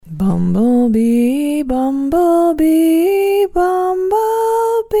Bumblebee, bumblebee, bumblebee.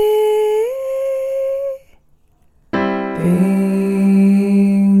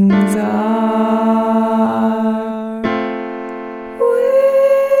 Things are weird.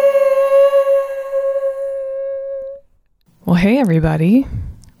 Well, hey everybody.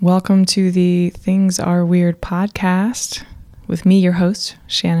 Welcome to the Things Are Weird podcast with me, your host,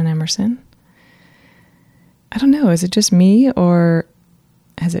 Shannon Emerson. I don't know, is it just me or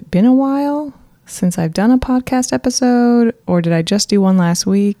has it been a while since I've done a podcast episode, or did I just do one last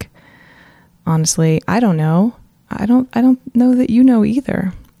week? Honestly, I don't know. I don't know that you know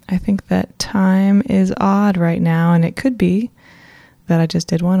either. I think that time is odd right now, and it could be that I just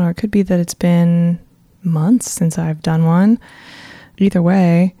did one, or it could be that it's been months since I've done one. Either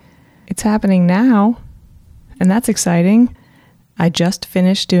way, it's happening now, and that's exciting. I just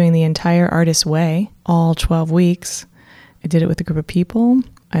finished doing the entire Artist's Way, all 12 weeks. I did it with a group of people.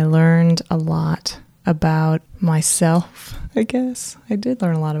 I learned a lot about myself, I guess. I did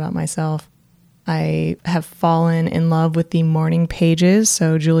learn a lot about myself. I have fallen in love with the morning pages.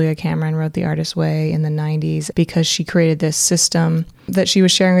 So Julia Cameron wrote The Artist's Way in the 90s because she created this system that she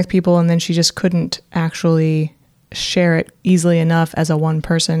was sharing with people, and then she just couldn't actually share it easily enough as a one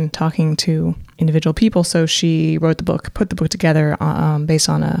person talking to individual people. So she wrote the book, put the book together based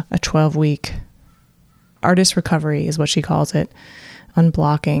on a 12-week artist recovery is what she calls it.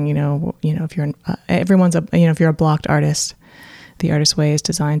 Unblocking, if you're if you're a blocked artist, the Artist's Way is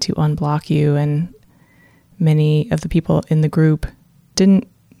designed to unblock you. And many of the people in the group didn't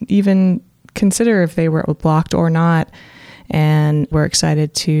even consider if they were blocked or not. And we're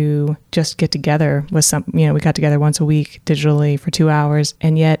excited to just get together with we got together once a week digitally for 2 hours.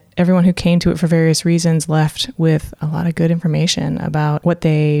 And yet everyone who came to it for various reasons left with a lot of good information about what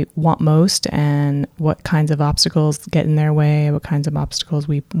they want most and what kinds of obstacles get in their way, what kinds of obstacles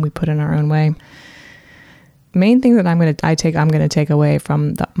we put in our own way. Main thing that I'm going to take away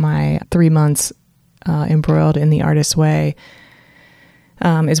from my 3 months embroiled in the Artist's Way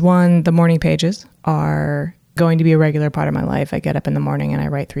is one, the morning pages are going to be a regular part of my life. I get up in the morning and I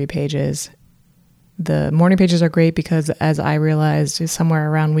write 3 pages. The morning pages are great because, as I realized somewhere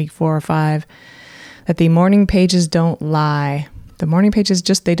around week 4 or 5, that the morning pages don't lie. The morning pages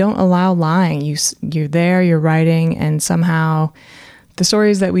they don't allow lying. You're there, you're writing, and somehow the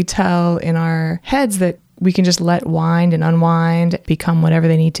stories that we tell in our heads that we can just let wind and unwind become whatever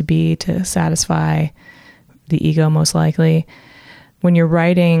they need to be to satisfy the ego, most likely. When you're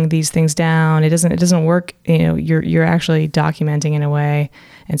writing these things down, it doesn't work. You're actually documenting in a way,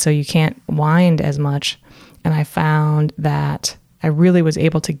 and so you can't wind as much. And I found that I really was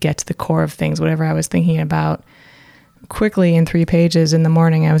able to get to the core of things. Whatever I was thinking about quickly in 3 pages in the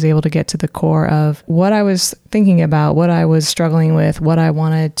morning, I was able to get to the core of what I was thinking about, what I was struggling with, what I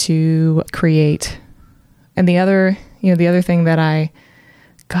wanted to create. And the other thing that I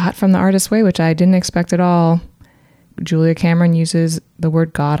got from the Artist's Way, which I didn't expect at all, Julia Cameron uses the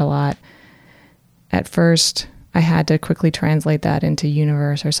word God a lot. At first, I had to quickly translate that into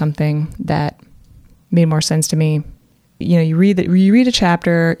universe or something that made more sense to me. You read a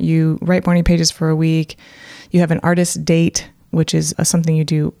chapter, you write morning pages for a week, you have an artist date, which is something you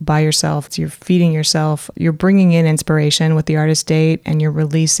do by yourself. So you're feeding yourself, you're bringing in inspiration with the artist date, and you're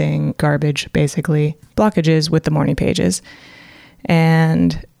releasing garbage, basically, blockages with the morning pages.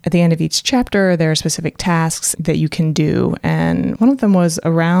 And at the end of each chapter, there are specific tasks that you can do. And one of them was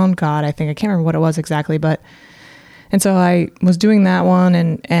around God, I think. I can't remember what it was exactly, and so I was doing that one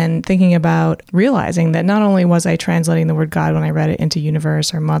and thinking about realizing that not only was I translating the word God when I read it into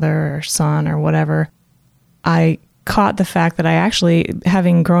universe or mother or son or whatever, I caught the fact that I actually,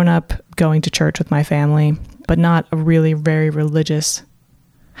 having grown up going to church with my family, but not a really very religious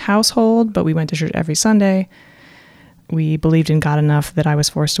household, but we went to church every Sunday. We believed in God enough that I was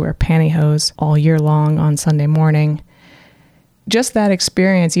forced to wear pantyhose all year long on Sunday morning. Just that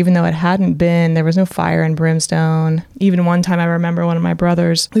experience, even though there was no fire and brimstone. Even one time I remember one of my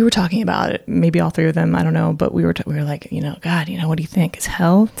brothers, we were talking about it, maybe all 3 of them, I don't know, but we were like, God, what do you think? Is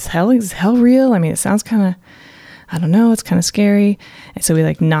hell real? I mean, it sounds kind of, I don't know, it's kind of scary. And so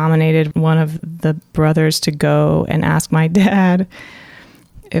we nominated one of the brothers to go and ask my dad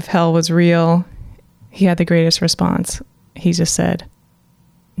if hell was real. He had the greatest response. He just said,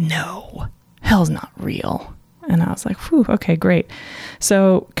 "No, hell's not real." And I was like, whew, okay, great.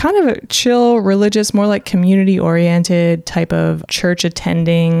 So kind of a chill, religious, more like community-oriented type of church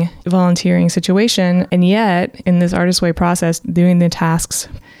attending, volunteering situation. And yet, in this Artist's Way process, doing the tasks,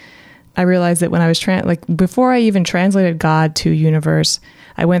 I realized that when I was before I even translated God to universe,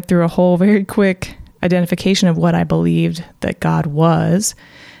 I went through a whole very quick identification of what I believed that God was.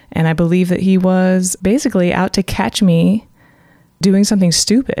 And I believe that he was basically out to catch me doing something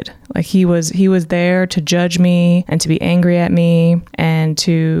stupid. Like he was there to judge me and to be angry at me and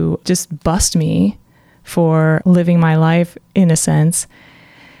to just bust me for living my life in a sense.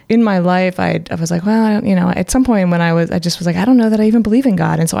 In my life, I was like, well, at some point when I just was like, I don't know that I even believe in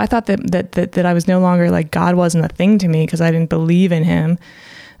God. And so I thought that I was no longer like, God wasn't a thing to me because I didn't believe in him.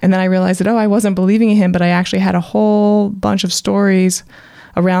 And then I realized that, I wasn't believing in him, but I actually had a whole bunch of stories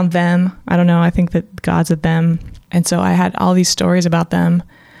around them. I don't know. I think that God's a them. And so I had all these stories about them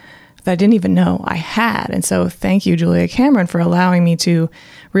that I didn't even know I had. And so thank you, Julia Cameron, for allowing me to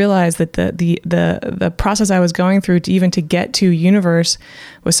realize that the process I was going through to get to universe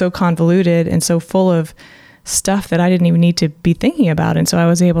was so convoluted and so full of stuff that I didn't even need to be thinking about. And so I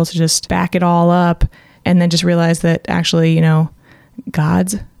was able to just back it all up and then just realize that actually,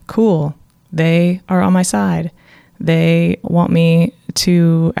 God's cool. They are on my side. They want me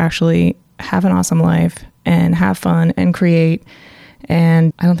to actually have an awesome life and have fun and create.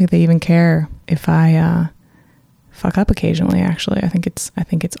 And I don't think they even care if I fuck up occasionally. Actually, I think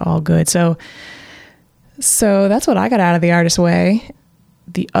it's all good. So that's what I got out of The Artist's Way.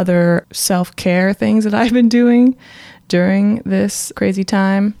 The other self-care things that I've been doing during this crazy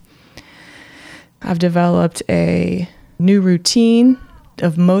time, I've developed a new routine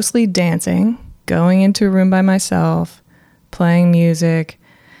of mostly dancing, going into a room by myself, playing music,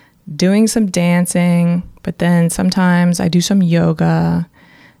 doing some dancing, but then sometimes I do some yoga,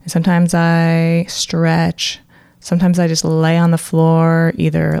 and sometimes I stretch, sometimes I just lay on the floor,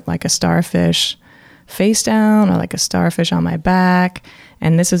 either like a starfish face down or like a starfish on my back.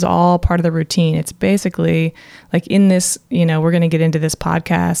 And this is all part of the routine. It's basically like in this, we're going to get into this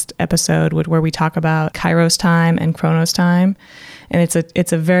podcast episode where we talk about Kairos time and Chronos time. And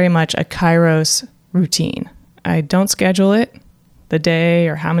it's a very much a Kairos routine. I don't schedule it, the day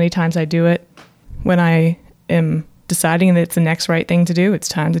or how many times I do it. When I am deciding that it's the next right thing to do, it's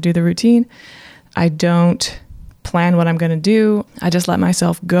time to do the routine. I don't plan what I'm going to do. I just let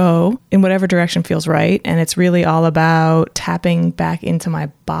myself go in whatever direction feels right. And it's really all about tapping back into my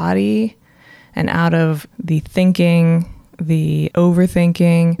body and out of the thinking, the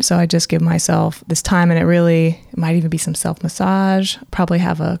overthinking. So I just give myself this time, and it might even be some self-massage, probably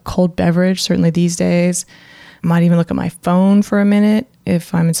have a cold beverage, certainly these days. I might even look at my phone for a minute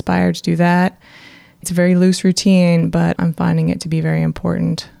if I'm inspired to do that. It's a very loose routine, but I'm finding it to be very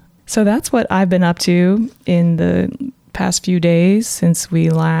important. So that's what I've been up to in the past few days since we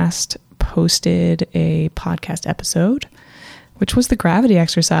last posted a podcast episode, which was the gravity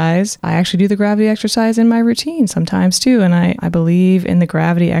exercise. I actually do the gravity exercise in my routine sometimes too, and I believe in the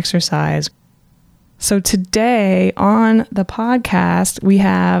gravity exercise. So today on the podcast, we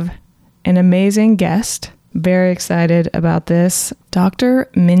have an amazing guest. Very excited about this. Dr.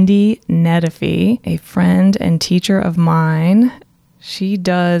 Mindy Nettifee, a friend and teacher of mine. She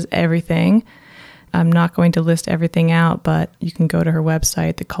does everything. I'm not going to list everything out, but you can go to her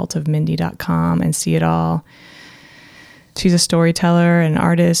website, thecultofmindy.com, and see it all. She's a storyteller, an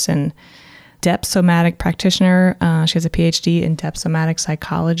artist, and depth somatic practitioner. She has a PhD in depth somatic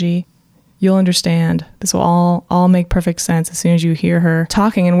psychology. You'll understand. This will all make perfect sense as soon as you hear her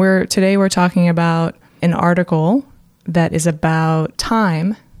talking. And today we're talking about an article that is about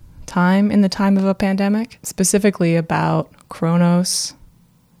time in the time of a pandemic, specifically about Chronos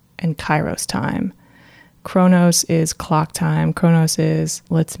and Kairos time. Chronos is clock time. Chronos is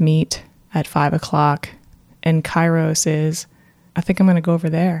let's meet at 5 o'clock. And Kairos is, I think I'm going to go over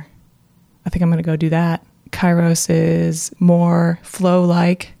there. I think I'm going to go do that. Kairos is more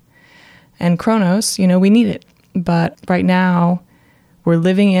flow-like. And Chronos, we need it. But right now, we're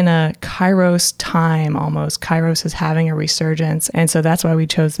living in a Kairos time almost. Kairos is having a resurgence. And so that's why we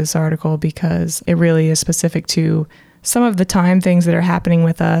chose this article, because it really is specific to some of the time things that are happening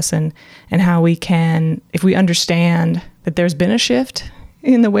with us and how we can, if we understand that there's been a shift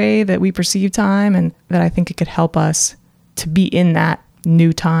in the way that we perceive time, and that I think it could help us to be in that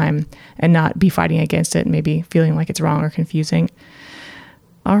new time and not be fighting against it and maybe feeling like it's wrong or confusing.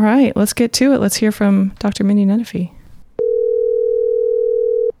 All right, let's get to it. Let's hear from Dr. Mindy Nettifee.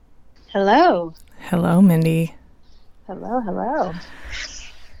 Hello. Hello, Mindy. Hello.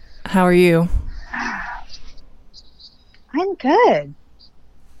 How are you? I'm good.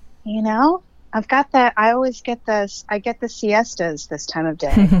 I've got that. I always get this. I get the siestas this time of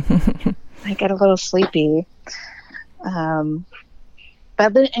day. I get a little sleepy,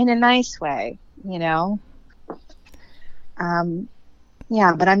 but in a nice way,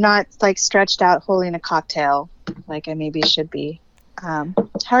 Yeah, but I'm not like stretched out holding a cocktail like I maybe should be. How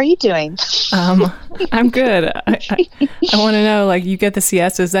are you doing? I'm good. I want to know, like, you get the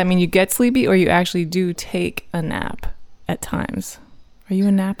siesta. Does that mean you get sleepy, or you actually do take a nap at times? Are you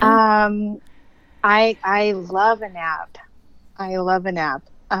a napper? I love a nap. I love a nap.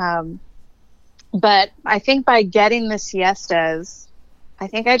 But I think by getting the siestas, I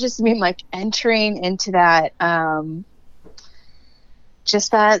think I just mean like entering into that,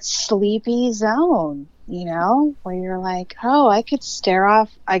 just that sleepy zone, you know, where you're like, oh, I could stare off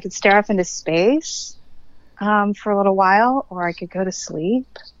into space, for a little while, or I could go to sleep.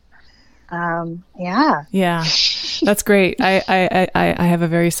 Yeah. Yeah, that's great. I have a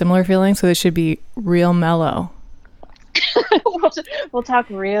very similar feeling, so this should be real mellow. We'll talk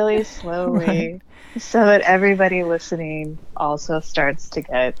really slowly, Right. so that everybody listening also starts to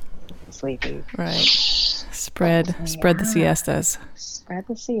get sleepy. Right. Spread the siestas. Spread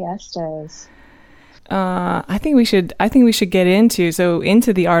the siestas. I think we should get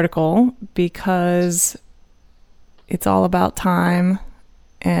into the article, because it's all about time,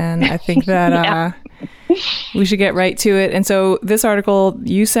 and I think that we should get right to it. And so this article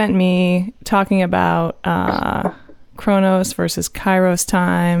you sent me, talking about Chronos versus Kairos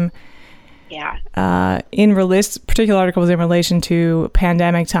time. Yeah. Particular article was in relation to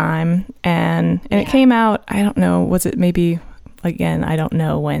pandemic time, and it came out, I don't know, was it maybe, again, I don't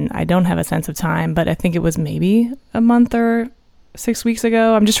know when, I don't have a sense of time, but I think it was maybe a month or 6 weeks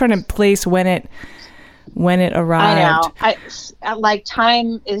ago. I'm just trying to place when it arrived. I know. Like,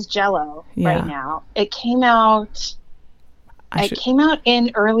 time is jello right now. It came out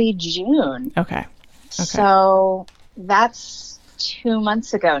in early June. Okay. So that's 2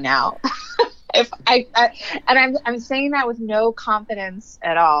 months ago now. I'm saying that with no confidence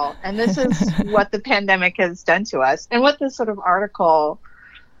at all. And this is what the pandemic has done to us, and what this sort of article,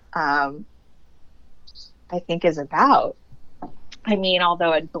 I think, is about. I mean,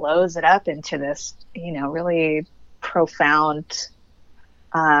 although it blows it up into this, you know, really profound,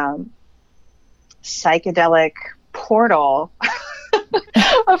 psychedelic portal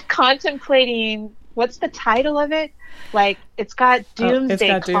of contemplating. What's the title of it? Like, it's got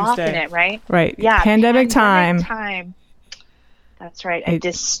doomsday clock in it, right? Right. Yeah. Pandemic time. That's right. A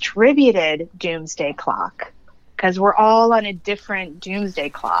distributed doomsday clock, because we're all on a different doomsday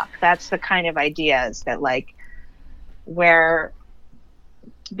clock. That's the kind of ideas that, like, where,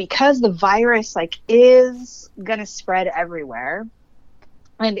 because the virus, like, is going to spread everywhere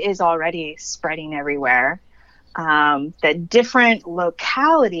and is already spreading everywhere, that different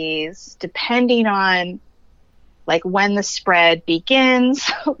localities, depending on, like, when the spread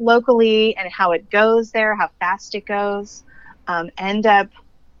begins locally and how it goes there, how fast it goes, end up,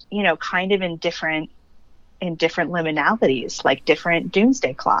 you know, kind of in different liminalities, like different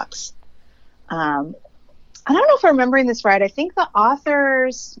doomsday clocks. I don't know if I'm remembering this right. I think the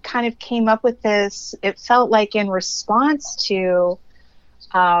authors kind of came up with this, it felt like, in response to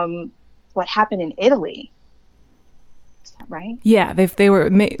what happened in Italy. Is that right? Yeah, they were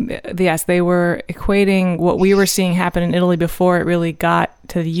equating what we were seeing happen in Italy before it really got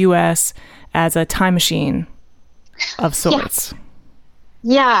to the U.S. as a time machine of sorts.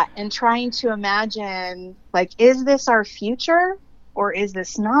 Yeah, and trying to imagine, like, is this our future? Or is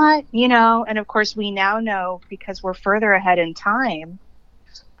this not, you know? And of course, we now know, because we're further ahead in time,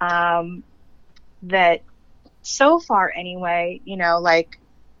 that so far anyway, you know, like,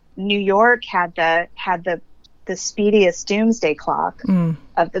 New York had the speediest doomsday clock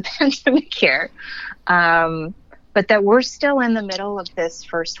of the pandemic here, but that we're still in the middle of this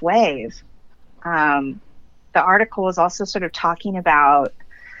first wave. The article is also sort of talking about,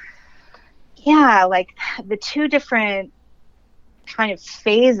 like, the two different kind of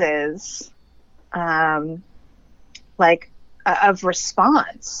phases, like, of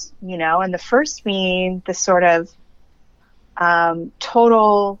response, you know, and the first being the sort of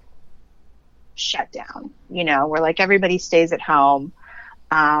total shutdown, you know, where, like, everybody stays at home,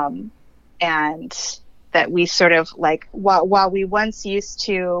 and that we sort of, like, while we once used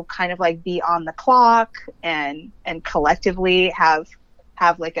to kind of, like, be on the clock and collectively have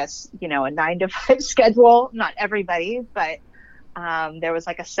like a, you know, a 9-to-5 schedule, not everybody, but there was,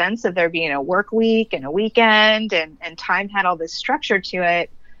 like, a sense of there being a work week and a weekend, and time had all this structure to it.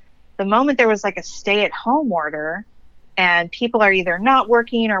 The moment there was, like, a stay-at-home order, and people are either not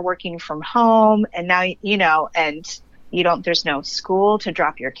working or working from home, and now, you know, and there's no school to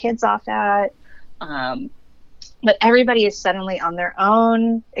drop your kids off at, but everybody is suddenly on their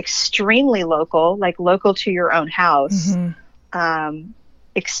own, extremely local, like local to your own house,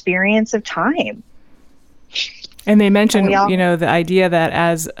 experience of time. And they mentioned, we all- the idea that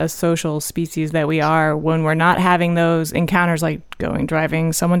as a social species that we are, when we're not having those encounters like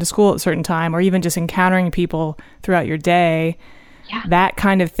driving someone to school at a certain time, or even just encountering people throughout your day, that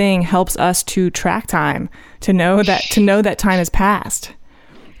kind of thing helps us to track time, to know that time has passed,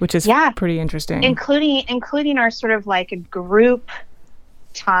 which is pretty interesting. Including our sort of like group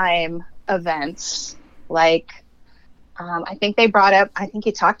time events. Like, I think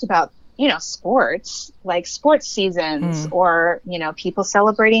you talked about, sports, like sports seasons, or, people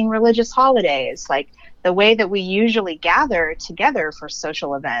celebrating religious holidays, like the way that we usually gather together for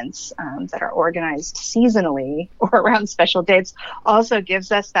social events that are organized seasonally or around special dates also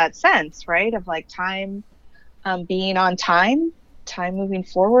gives us that sense, right, of like time being on time moving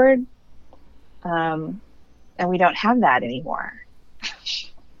forward. And we don't have that anymore.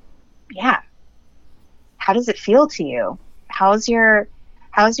 Yeah. How does it feel to you? How's your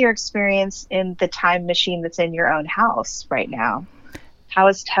experience in the time machine that's in your own house right now?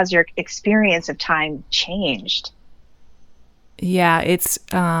 Has your experience of time changed? Yeah, it's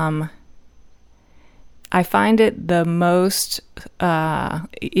I find it the most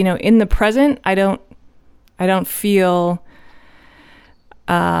in the present, I don't feel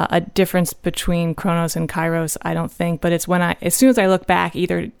a difference between Chronos and Kairos, I don't think, but it's as soon as I look back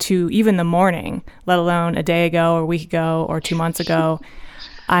either to even the morning, let alone a day ago or a week ago or 2 months ago,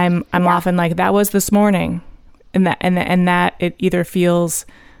 I'm often like, that was this morning, and that it either feels,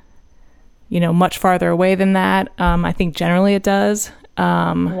 much farther away than that. I think generally it does.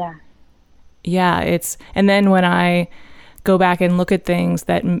 And then when I go back and look at things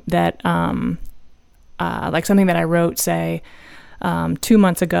that like something that I wrote, say, 2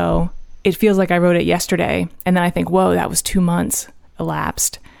 months ago, it feels like I wrote it yesterday. And then I think, whoa, that was 2 months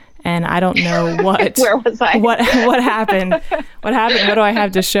elapsed. And I don't know what, where was I? What happened? What happened? What do I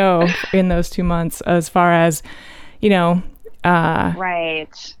have to show in those 2 months as far as,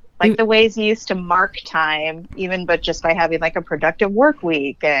 right. Like the ways you used to mark time, even, but just by having like a productive work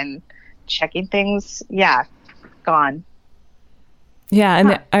week and checking things. Yeah. Gone.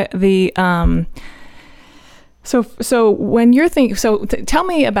 Yeah. And So when you're thinking, tell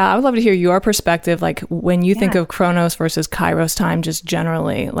me about, I would love to hear your perspective, like when you think of Chronos versus Kairos time, just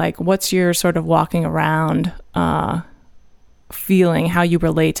generally, like what's your sort of walking around feeling, how you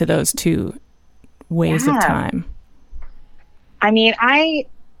relate to those two ways of time? I mean, I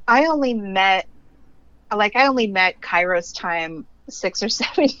only met Kairos time 6 or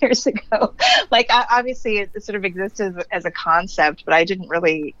 7 years ago. Like, obviously it sort of existed as a concept, but I didn't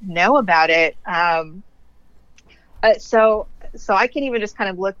really know about it. So I can even just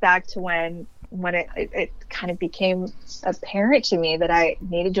kind of look back to when it kind of became apparent to me that I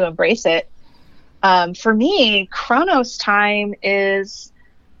needed to embrace it. For me, Chronos time is,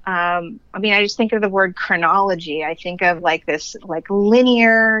 I just think of the word chronology. I think of like this like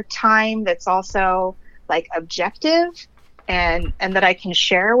linear time that's also like objective and that I can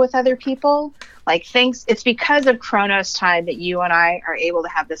share with other people. Like it's because of Chronos time that you and I are able to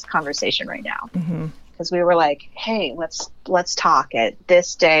have this conversation right now. Mm-hmm. Because we were like, hey, let's talk at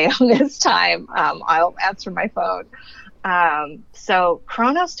this day on this time. I'll answer my phone. So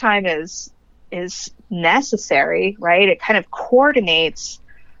Chronos time is necessary, right? It kind of coordinates.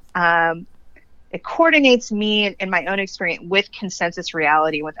 It coordinates me in my own experience with consensus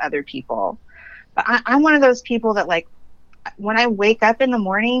reality with other people. But I'm one of those people that, like, when I wake up in the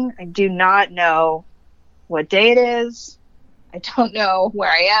morning, I do not know what day it is. I don't know where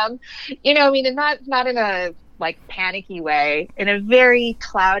I am, and not in a like panicky way, in a very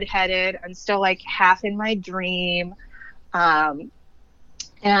cloud-headed. I'm still like half in my dream. And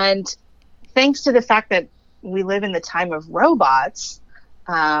thanks to the fact that we live in the time of robots,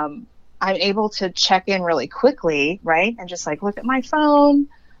 I'm able to check in really quickly, right? And just like look at my phone,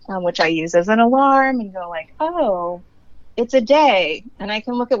 which I use as an alarm, and go like, oh, it's a day, and I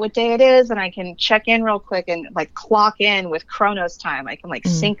can look at what day it is, and I can check in real quick and like clock in with Chronos time. I can like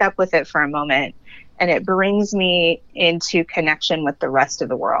sync up with it for a moment, and it brings me into connection with the rest of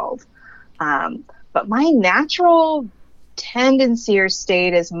the world. But my natural tendency or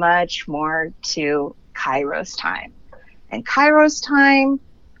state is much more to Kairos time, and Kairos time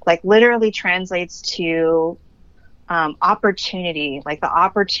like literally translates to opportunity, like the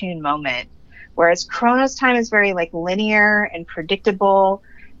opportune moment. Whereas Chronos time is very like linear and predictable.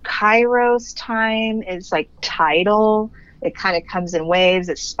 Kairos time is like tidal. It kind of comes in waves.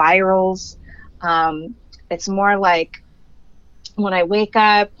 It spirals. It's more like when I wake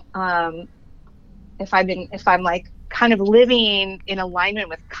up, if I'm like kind of living in alignment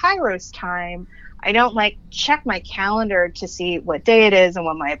with Kairos time, I don't like check my calendar to see what day it is and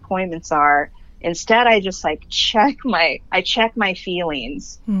what my appointments are. Instead, I just like check my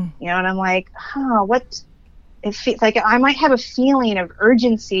feelings, you know, and I'm like, what it feels like. I might have a feeling of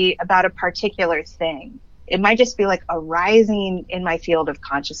urgency about a particular thing. It might just be like arising in my field of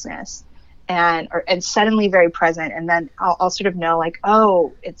consciousness and suddenly very present. And then I'll sort of know like,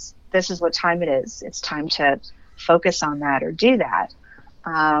 oh, this is what time it is. It's time to focus on that or do that.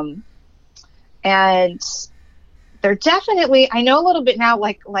 And they're definitely, I know a little bit now,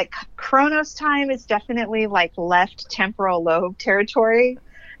 like Chronos time is definitely like left temporal lobe territory,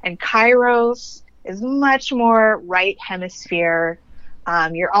 and Kairos is much more right hemisphere.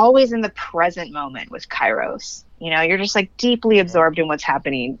 You're always in the present moment with Kairos. You know, you're just like deeply absorbed in what's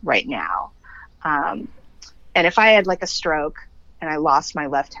happening right now. And if I had like a stroke and I lost my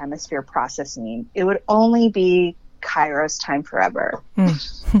left hemisphere processing, it would only be Kairos time forever.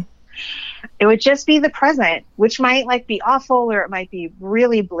 It would just be the present, which might like be awful or it might be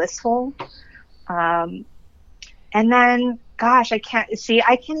really blissful. And then, gosh, I can't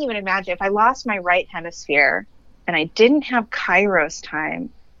even imagine if I lost my right hemisphere and I didn't have Kairos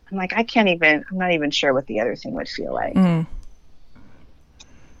time. I'm like, I'm not even sure what the other thing would feel like.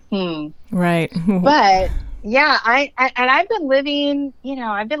 Right. But yeah, I've been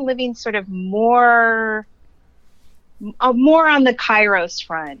living sort of more on the Kairos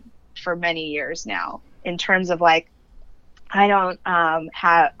front for many years now, in terms of like, I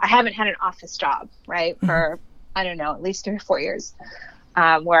haven't had an office job, right? For, I don't know, at least 3 or 4 years,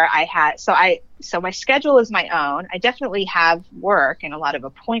 where I had, so my schedule is my own. I definitely have work and a lot of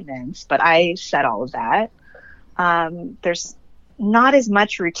appointments, but I set all of that. There's not as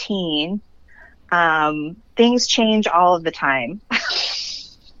much routine. Things change all of the time.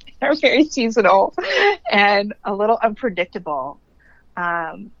 They're very seasonal and a little unpredictable.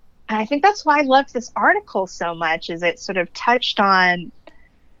 And I think that's why I loved this article so much, is it sort of touched on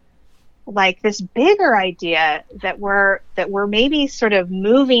like this bigger idea that we're maybe sort of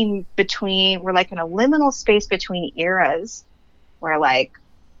moving between, we're like in a liminal space between eras, where like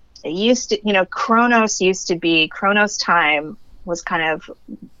it used to, you know, Chronos time was kind of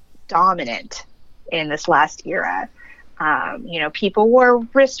dominant in this last era. You know, people wore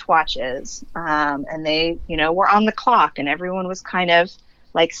wristwatches, and they, you know, were on the clock, and everyone was kind of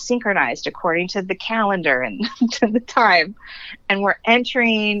like synchronized according to the calendar and to the time. And we're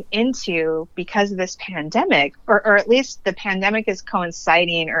entering into, because of this pandemic, or at least the pandemic is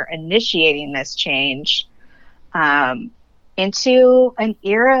coinciding or initiating this change, into an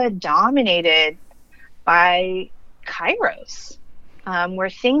era dominated by Kairos, where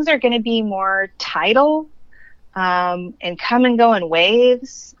things are going to be more tidal, and come and go in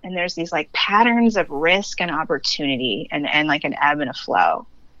waves, and there's these like patterns of risk and opportunity, and like an ebb and a flow.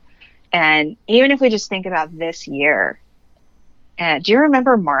 And even if we just think about this year, do you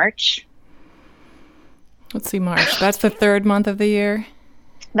remember March? Let's see, March. That's the 3rd month of the year.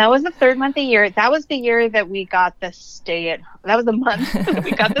 That was the 3rd month of the year. That was the year that we got the that was the month that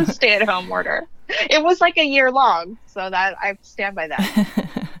we got the stay-at-home order. It was like a year long, so that I stand by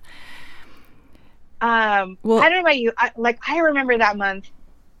that. Well, I don't know about you. I remember that month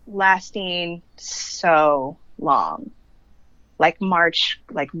lasting so long. Like March,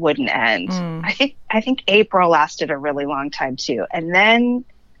 like wouldn't end. I think April lasted a really long time too, and then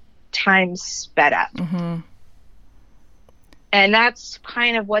time sped up. And that's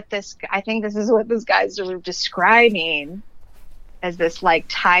kind of what I think this is what this guy's sort of describing as this like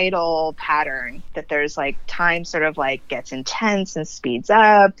tidal pattern, that there's like time sort of like gets intense and speeds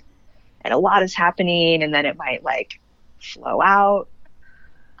up, and a lot is happening, and then it might like flow out.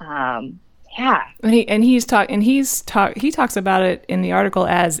 Yeah. And he talks about it in the article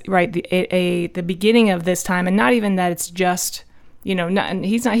as, right, the beginning of this time, and not even that it's just, you know,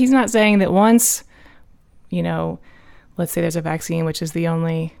 he's not saying that once, you know, let's say there's a vaccine, which is the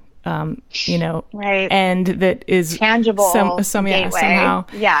only, you know, right, and that is tangible somehow.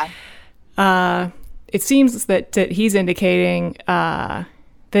 Yeah. It seems that he's indicating that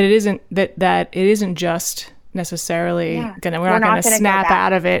it isn't just necessarily we're not gonna snap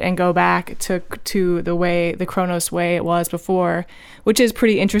out of it and go back to the Chronos way it was before, which is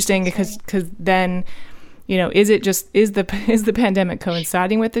pretty interesting. Because then, you know, is the pandemic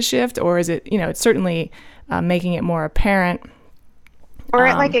coinciding with the shift, or is it, you know, it's certainly making it more apparent, or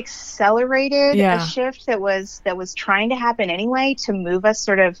it like accelerated a shift that was trying to happen anyway, to move us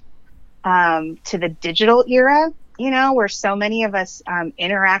sort of to the digital era, you know, where so many of us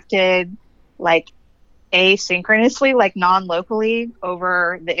interacted like asynchronously, like non-locally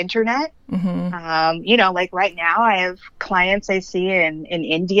over the internet. You know, like right now I have clients I see in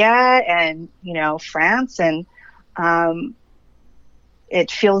India and, you know, France, and it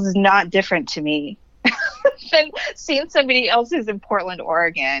feels not different to me than seeing somebody else who's in Portland,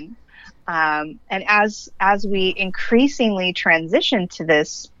 Oregon. And as we increasingly transition to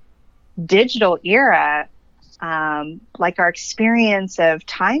this digital era, like our experience of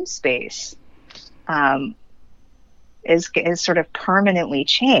time space is sort of permanently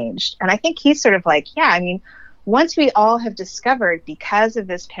changed. And I think he's sort of like, yeah, I mean, once we all have discovered because of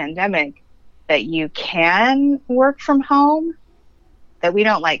this pandemic that you can work from home, that we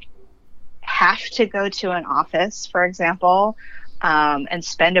don't like have to go to an office, for example, and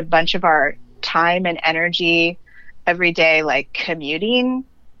spend a bunch of our time and energy every day like commuting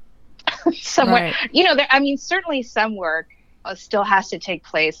somewhere. Right. You know, I mean, certainly some work still has to take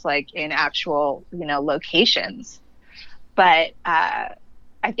place like in actual, you know, locations. But I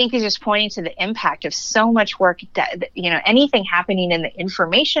think he's just pointing to the impact of so much work that, you know, anything happening in the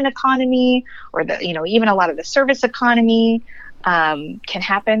information economy or the, you know, even a lot of the service economy can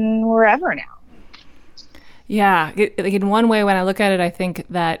happen wherever now. Yeah. Like in one way, when I look at it, I think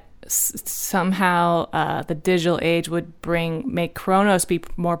that somehow the digital age would make Kronos be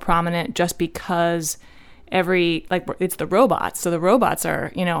more prominent just because it's the robots. So the robots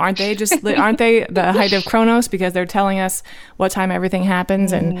are, you know, aren't they the height of Kronos because they're telling us what time everything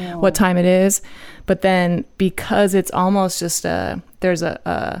happens and what time it is. But then because it's almost just there's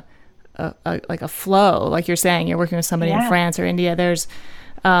a like a flow, like you're saying, you're working with somebody in France or India. There's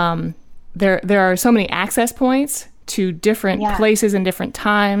there are so many access points to different places and different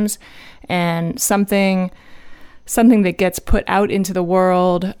times, and something that gets put out into the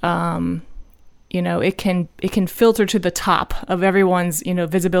world, you know, it can filter to the top of everyone's, you know,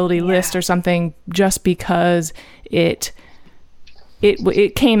 visibility list or something just because it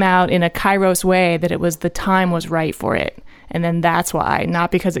came out in a Kairos way that the time was right for it. And then that's why,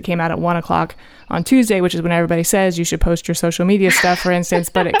 not because it came out at 1:00 on Tuesday, which is when everybody says you should post your social media stuff, for instance,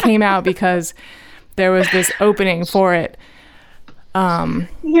 but it came out because there was this opening for it. You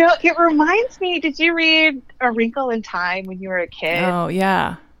know, it reminds me, did you read A Wrinkle in Time when you were a kid? Oh,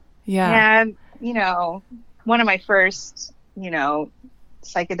 yeah. Yeah. And, you know, one of my first, you know,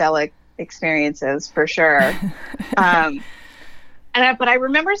 psychedelic experiences for sure. But I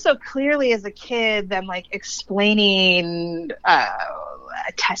remember so clearly as a kid them like explaining a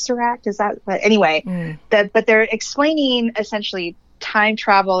tesseract. Is that? But anyway, but they're explaining essentially time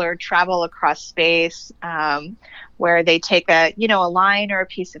travel or travel across space, where they take a line or a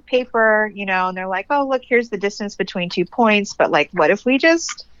piece of paper, you know, and they're like, oh, look, here's the distance between 2 points. But like, what if we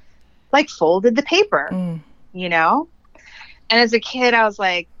just like folded the paper, you know? And as a kid, I was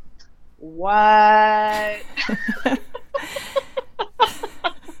like, what?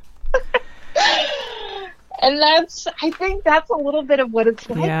 And I think that's a little bit of what it's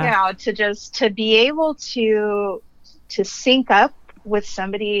like now, to be able to sync up with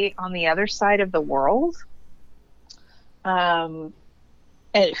somebody on the other side of the world, and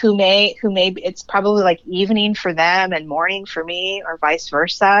who may it's probably like evening for them and morning for me, or vice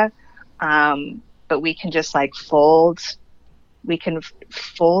versa. But we can just like fold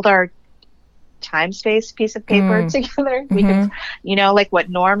our time space piece of paper together. We can, you know, like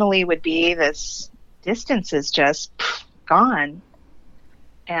what normally would be this distance is just gone.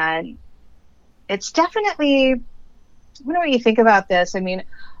 And it's definitely, whenever you think about this, I mean,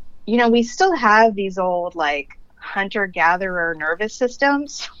 you know, we still have these old like hunter-gatherer nervous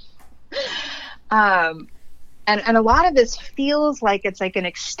systems. And a lot of this feels like it's like an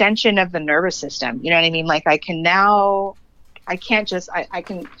extension of the nervous system. You know what I mean? Like I can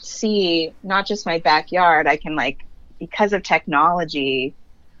see not just my backyard. I can, like, because of technology,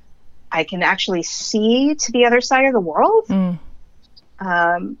 I can actually see to the other side of the world.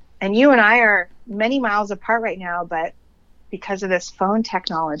 And you and I are many miles apart right now, but because of this phone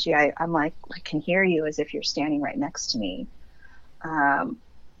technology, I'm like, I can hear you as if you're standing right next to me.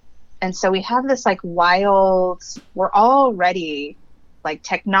 And so we have this like wild, we're already, like,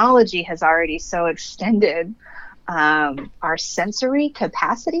 technology has already so extended our sensory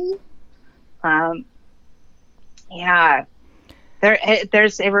capacity.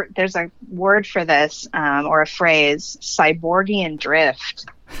 There's a word for this, or a phrase, cyborgian drift.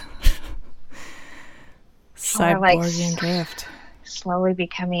 Cyborgian drift. Slowly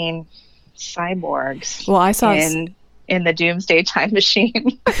becoming cyborgs. Well, I saw in the Doomsday Time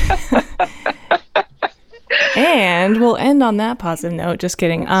Machine. And we'll end on that positive note. Just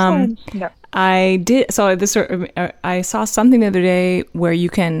kidding. No. I did. So I saw something the other day where you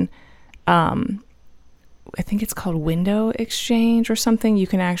can, I think it's called window exchange or something. You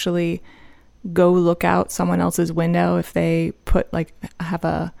can actually go look out someone else's window if they have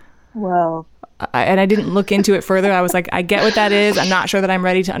a and I didn't look into it further. I was like, I get what that is. I'm not sure that I'm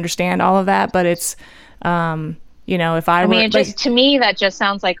ready to understand all of that, but it's, if I were, just to me, that just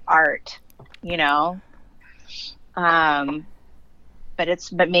sounds like art, but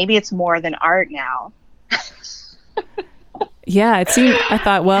maybe it's more than art now. Yeah, it seemed, I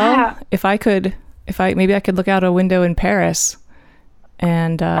thought, well, maybe I could look out a window in Paris,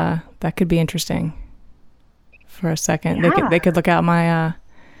 and that could be interesting for a second. Yeah. They could look out my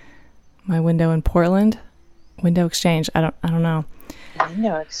window in Portland. Window exchange. I don't know.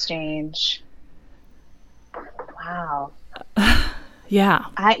 Window exchange. Wow. Yeah.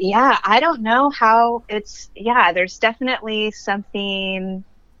 I don't know how there's definitely something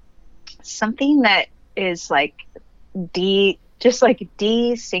that is like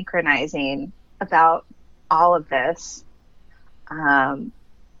desynchronizing about all of this.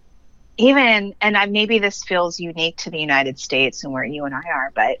 Maybe this feels unique to the United States and where you and I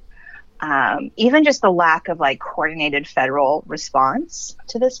are, but even just the lack of like coordinated federal response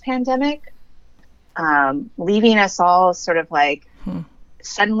to this pandemic, leaving us all sort of like,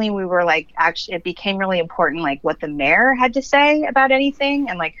 suddenly we were like, actually, it became really important, like what the mayor had to say about anything.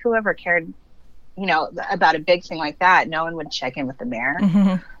 And like whoever cared, about a big thing like that, no one would check in with the mayor.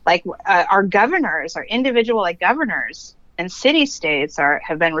 Mm-hmm. Like our governors, our individual like governors and city states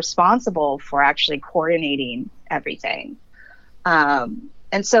have been responsible for actually coordinating everything. And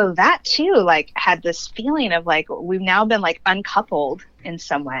so that too, like had this feeling of like, we've now been like uncoupled in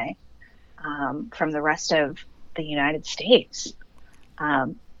some way, from the rest of the United States.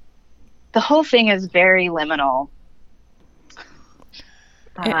 The whole thing is very liminal.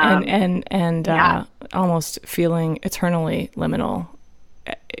 And almost feeling eternally liminal.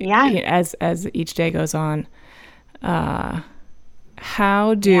 Yeah. As each day goes on.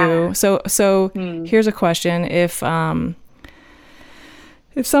 Here's a question. If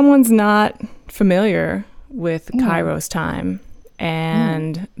someone's not familiar with Kairos time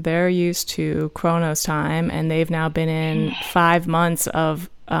and they're used to Chronos time, and they've now been in 5 months of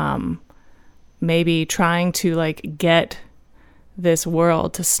maybe trying to like get this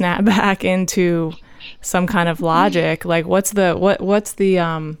world to snap back into some kind of logic, like what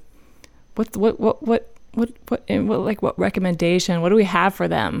recommendation, what do we have for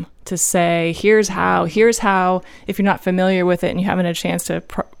them to say, here's how, if you're not familiar with it and you haven't had a chance to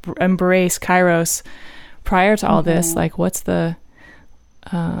embrace Kairos prior to all this, like what's the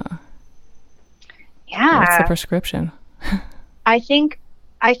prescription? I think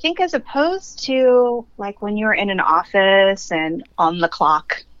as opposed to like when you're in an office and on the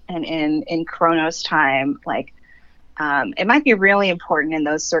clock and in Chronos time, like it might be really important in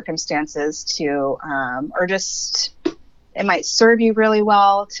those circumstances to, it might serve you really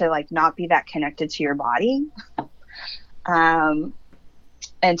well to like not be that connected to your body.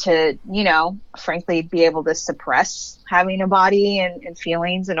 And to, frankly, be able to suppress having a body and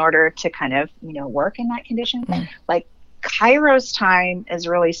feelings in order to kind of, work in that condition. Like Kairos time is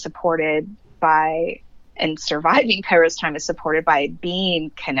really supported by, and surviving Kairos time is supported by being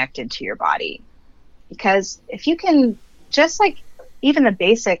connected to your body. Because if you can just like even the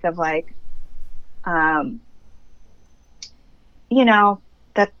basic of like,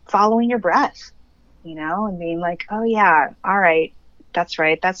 that following your breath, and being like, oh yeah, all right, that's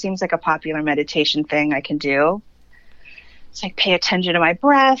right. That seems like a popular meditation thing I can do. It's like pay attention to my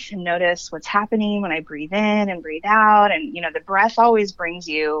breath and notice what's happening when I breathe in and breathe out. And, the breath always brings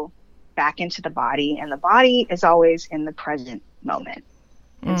you back into the body, and the body is always in the present moment.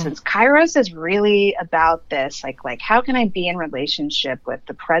 And since Kairos is really about this, like how can I be in relationship with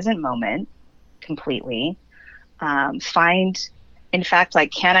the present moment completely? Can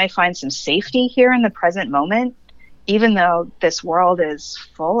I find some safety here in the present moment, even though this world is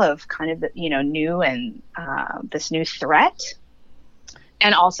full of kind of, new and this new threat,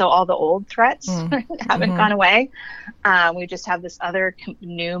 and also all the old threats haven't gone away. We just have this other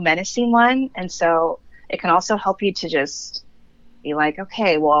new menacing one. And so it can also help you to just be like,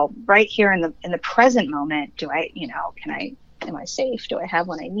 okay, well, right here in the present moment, do I, am I safe? Do I have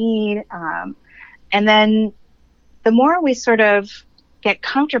what I need? And then the more we sort of get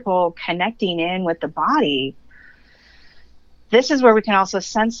comfortable connecting in with the body, this is where we can also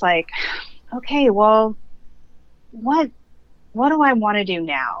sense like, okay, well, what do I want to do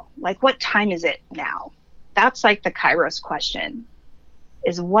now? Like, what time is it now? That's like the Kairos question,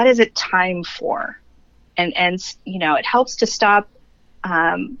 is what is it time for? And it helps to stop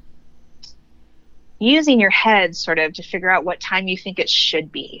using your head sort of to figure out what time you think it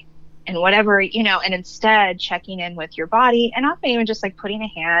should be, and whatever, and instead checking in with your body, and often even just like putting a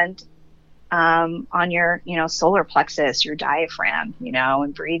hand on your, solar plexus, your diaphragm,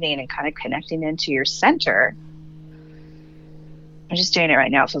 and breathing and kind of connecting into your center. I'm just doing it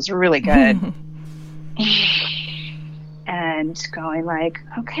right now. It feels really good. And going like,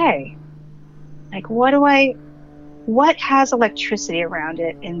 okay, like what has electricity around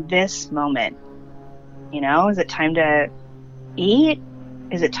it in this moment? Is it time to eat?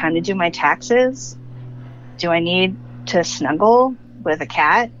 Is it time to do my taxes? Do I need to snuggle with a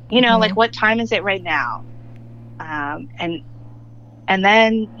cat? Like what time is it right now? And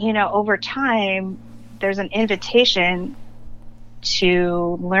then, over time, there's an invitation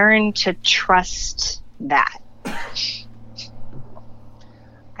to learn to trust that.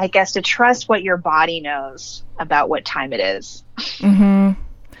 I guess to trust what your body knows about what time it is. Mm-hmm.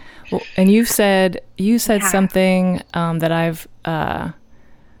 Well, and you said something that I've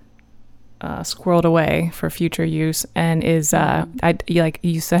squirreled away for future use, and is like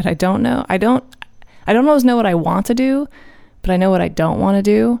you said, I don't always know what I want to do, but I know what I don't want to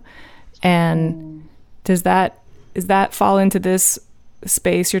do. And does that fall into this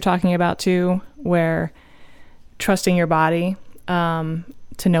space you're talking about too, where trusting your body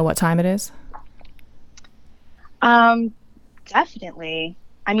to know what time it is? Definitely.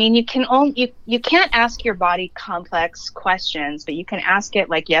 I mean, you can't ask your body complex questions, but you can ask it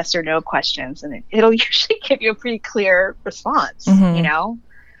like yes or no questions, and it'll usually give you a pretty clear response.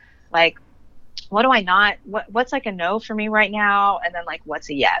 Like, what do I not? What's like a no for me right now, and then like what's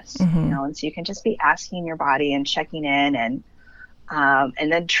a yes? And so you can just be asking your body and checking in, and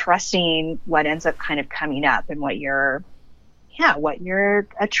then trusting what ends up kind of coming up and what you're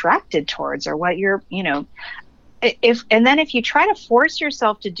attracted towards, or what you're, if you try to force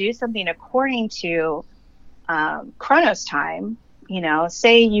yourself to do something according to Chronos time,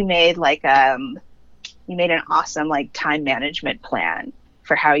 say you made an awesome like time management plan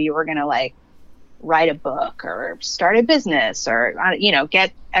for how you were going to like write a book or start a business or,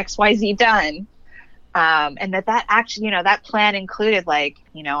 get XYZ done. And that actually, that plan included like,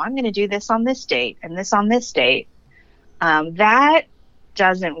 I'm going to do this on this date and this on this date. That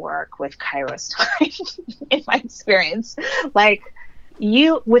doesn't work with Kairos time in my experience. Like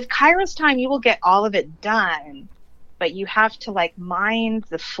with Kairos time, you will get all of it done, but you have to like mind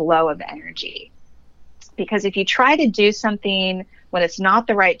the flow of energy. Because if you try to do something when it's not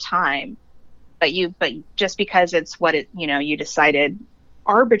the right time, but just because it's what you decided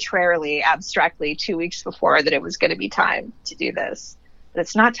arbitrarily, abstractly 2 weeks before that it was going to be time to do this, but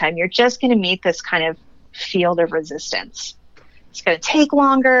it's not time, you're just going to meet this kind of field of resistance. It's going to take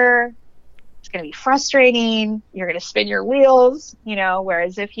longer. It's going to be frustrating. You're going to spin your wheels,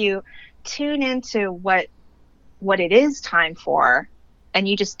 whereas if you tune into what it is time for and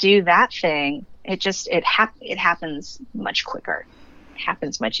you just do that thing, it happens much quicker. It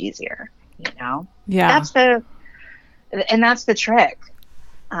happens much easier, Yeah. That's the trick,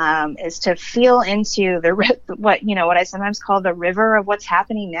 is to feel into what I sometimes call the river of what's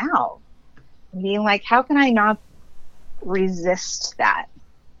happening now. Being like, how can I not resist that?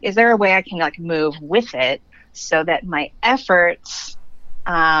 Is there a way I can like move with it so that my efforts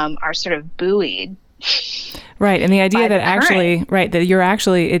are sort of buoyed? Right. And the idea that actually, right, that you're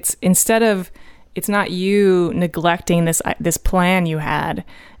actually, it's not you neglecting this plan you had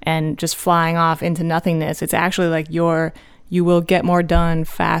and just flying off into nothingness. It's actually like you will get more done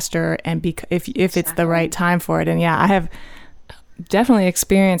faster, and if it's the right time for it. And yeah, I have definitely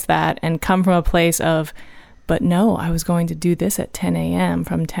experienced that and come from a place of, but no, I was going to do this at 10 a.m.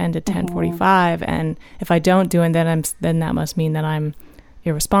 from 10 to 10:45, and if I don't do it, then that must mean that I'm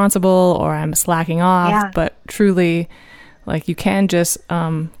irresponsible or I'm slacking off. Yeah. But truly, like, you can just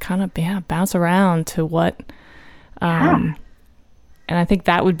kind of bounce around to what, and I think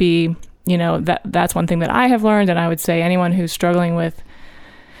that would be, that's one thing that I have learned, and I would say anyone who's struggling with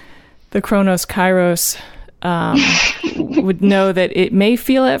the Chronos Kairos would know that it may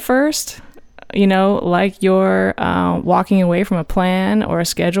feel at first, like you're walking away from a plan or a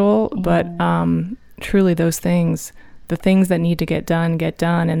schedule, but truly those things, the things that need to get done,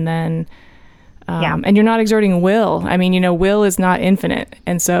 and then and you're not exerting will. I mean, will is not infinite,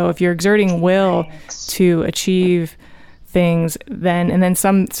 and so if you're exerting will to achieve things, then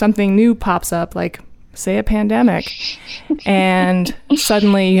something new pops up, like say a pandemic, and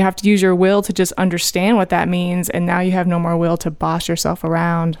suddenly you have to use your will to just understand what that means, and now you have no more will to boss yourself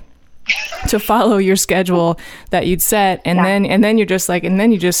around to follow your schedule that you'd set, and then you're just like, and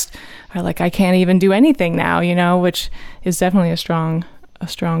then you just are like, I can't even do anything now, which is definitely a strong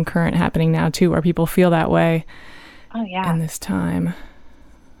current happening now too, where people feel that way. Oh yeah. In this time.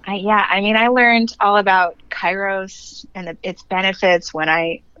 I learned all about Kairos and its benefits when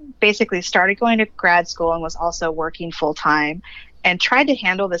I basically started going to grad school and was also working full time, and tried to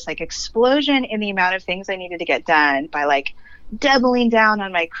handle this like explosion in the amount of things I needed to get done by like doubling down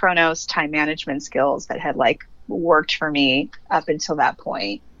on my Chronos time management skills that had like worked for me up until that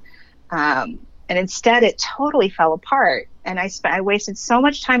point. And instead it totally fell apart. And I wasted so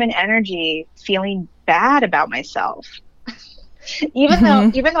much time and energy feeling bad about myself. Even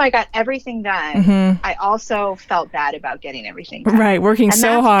though I got everything done, I also felt bad about getting everything done. Right. Working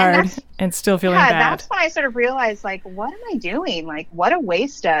so hard and still feeling bad. That's when I sort of realized, like, what am I doing? Like, what a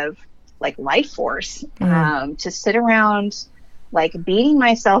waste of like life force to sit around like beating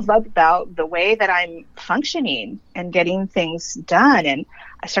myself up about the way that I'm functioning and getting things done. And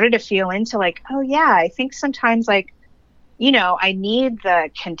I started to feel into like, oh yeah, I think sometimes like, you know, I need the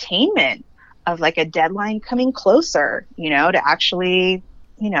containment of like a deadline coming closer, you know, to actually,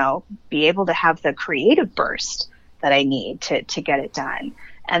 you know, be able to have the creative burst that I need to get it done.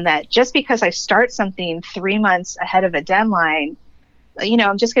 And that just because I start something 3 months ahead of a deadline, you know,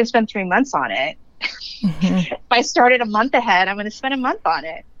 I'm just going to spend 3 months on it. If I started a month ahead, I'm going to spend a month on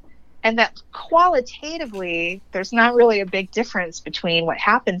it. And that qualitatively, there's not really a big difference between what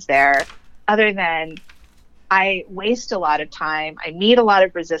happens there, other than I waste a lot of time, I meet a lot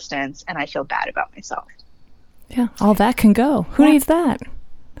of resistance, and I feel bad about myself. Yeah, all that can go. Who needs that?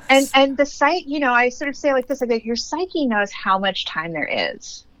 And the site, you know, I sort of say like this, like your psyche knows how much time there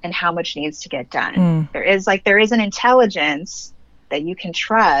is and how much needs to get done. There is an intelligence that you can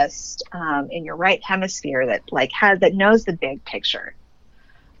trust in your right hemisphere that knows the big picture.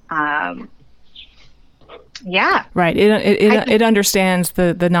 Yeah. Right. It understands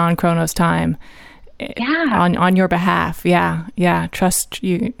the non-Chronos time. On your behalf. Yeah. Trust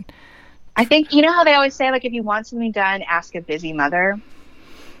you. I think, you know how they always say, like, if you want something done, ask a busy mother.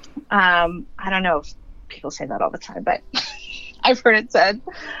 I don't know if people say that all the time, but I've heard it said.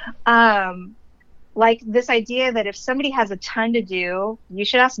 Like this idea that if somebody has a ton to do, you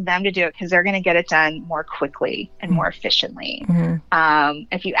should ask them to do it because they're going to get it done more quickly and more efficiently.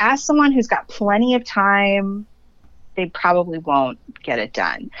 If you ask someone who's got plenty of time, they probably won't get it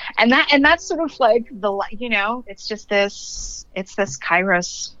done. And that's sort of like it's this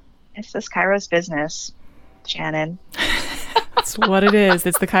Kairos business, Shannon. That's what it is.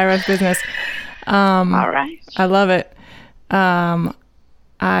 It's the Kairos business. All right. I love it.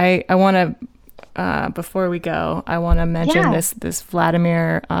 I want to, before we go, I want to mention this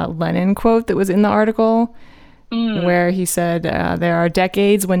Vladimir Lenin quote that was in the article, where he said, there are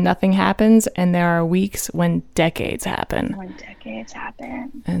decades when nothing happens, and there are weeks when decades happen.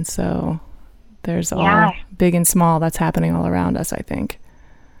 And so there's all big and small that's happening all around us, I think.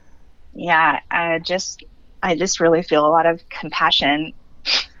 Yeah, I just really feel a lot of compassion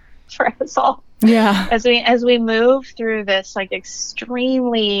for us all. Yeah. As we move through this like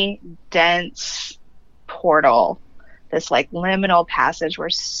extremely dense portal, this like liminal passage where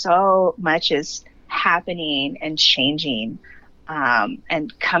so much is happening and changing,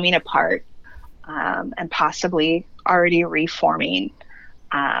 and coming apart, and possibly already reforming.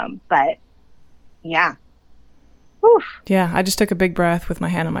 But yeah. Whew. Yeah, I just took a big breath with my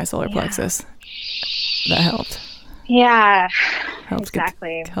hand on my solar plexus. That helped. Yeah, helps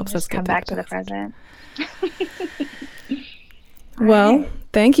us come back to the present. Well, right.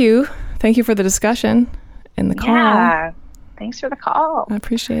 Thank you for the discussion and the call. Yeah, thanks for the call. I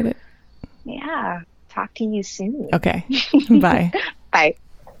appreciate it. Yeah, talk to you soon. Okay, bye. Bye.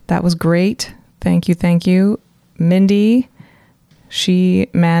 That was great. Thank you. Mindy, she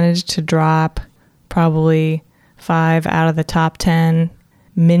managed to drop probably 5 out of the top 10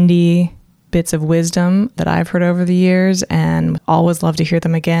 Mindy bits of wisdom that I've heard over the years, and always love to hear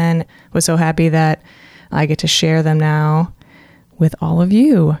them again. Was so happy that I get to share them now with all of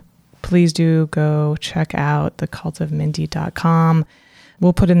you. Please do go check out thecultofmindy.com.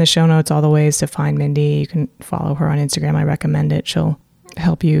 We'll put in the show notes all the ways to find Mindy. You can follow her on Instagram. I recommend it. She'll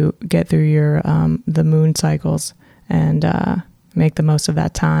help you get through your the moon cycles and make the most of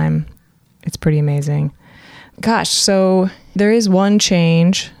that time. It's pretty amazing. Gosh, so there is one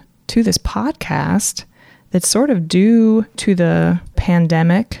change to this podcast that's sort of due to the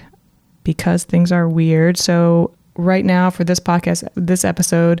pandemic because things are weird. So right now for this podcast, this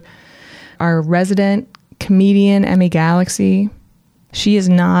episode, our resident comedian, Emmy Galaxy, she was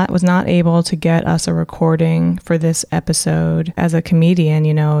not able to get us a recording for this episode. As a comedian,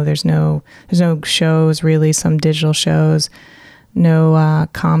 you know, there's no shows really, some digital shows, no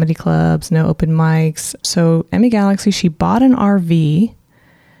comedy clubs, no open mics. So Emmy Galaxy, she bought an RV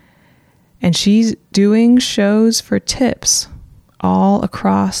and she's doing shows for tips all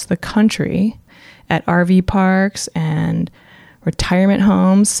across the country at RV parks and retirement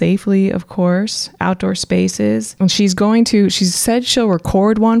homes safely, of course, outdoor spaces. And she said she'll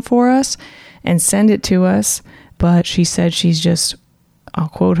record one for us and send it to us. But she said she's just, I'll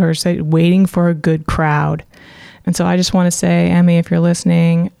quote her, waiting for a good crowd. And so I just want to say, Emmy, if you're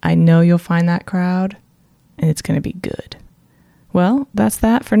listening, I know you'll find that crowd and it's going to be good. Well, that's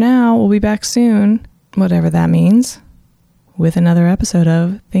that for now. We'll be back soon, whatever that means, with another episode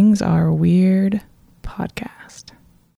of Things Are Weird podcast.